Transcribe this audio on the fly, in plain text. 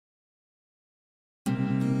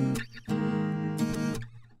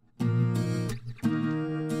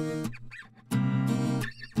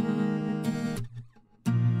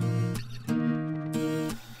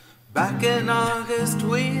Back in August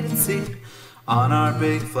we'd see on our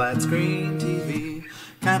big flat screen TV.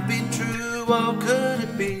 Can't be true, how could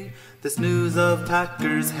it be? This news of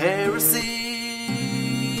Packers heresy.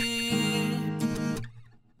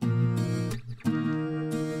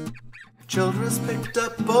 Childress picked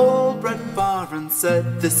up old Brett Favre and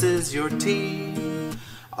said, "This is your team.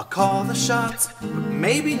 I'll call the shots, but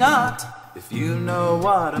maybe not, if you know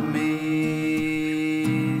what I mean."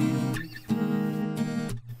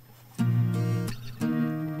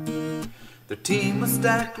 Their team was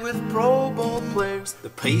stacked with Pro Bowl players. The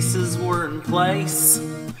paces were in place.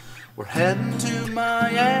 "We're heading to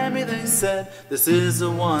Miami," they said. "This is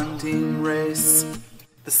a one-team race."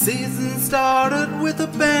 The season started with a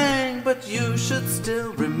bang, but you should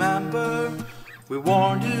still remember, we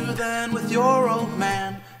warned you then with your old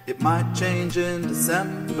man, it might change in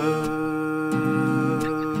December.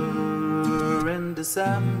 In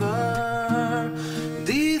December,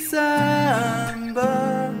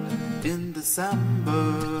 in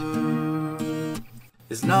December.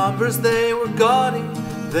 His numbers, they were gaudy.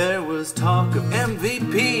 There was talk of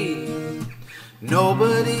MVP.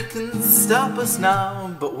 Nobody can stop us now,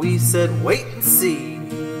 but we said wait and see.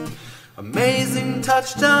 Amazing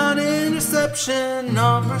touchdown, interception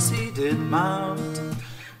numbers he did mount.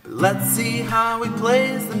 But let's see how he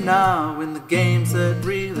plays them now in the games that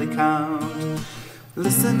really count.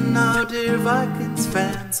 Listen now, dear Vikings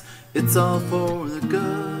fans, it's all for the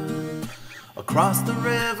good. Across the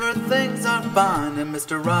river things are fine in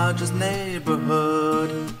Mr. Rogers'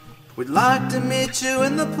 neighborhood. We'd like to meet you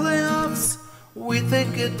in the playoffs. We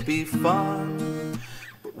think it'd be fun,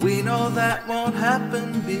 but we know that won't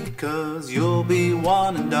happen because you'll be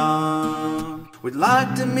one and done. We'd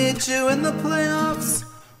like to meet you in the playoffs.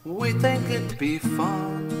 We think it'd be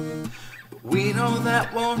fun, but we know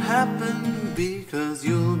that won't happen because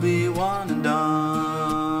you'll be one and done.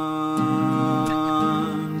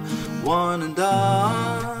 One and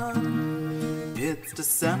done. It's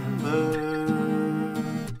December.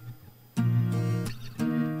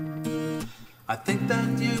 I think that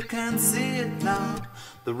you can see it now,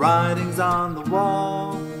 the writing's on the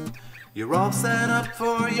wall. You're all set up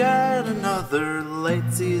for yet another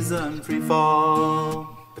late season free fall.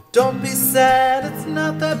 But don't be sad, it's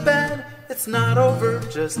not that bad, it's not over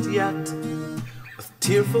just yet. With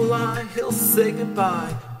tearful eye he'll say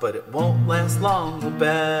goodbye, but it won't last long, we'll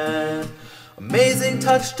bet. Amazing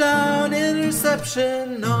touchdown,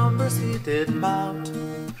 interception numbers he did mount.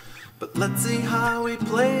 But let's see how he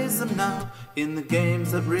plays them now in the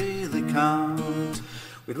games that really count.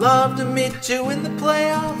 We'd love to meet you in the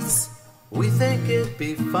playoffs. We think it'd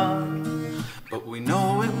be fun, but we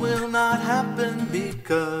know it will not happen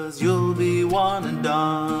because you'll be one and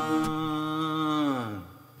done.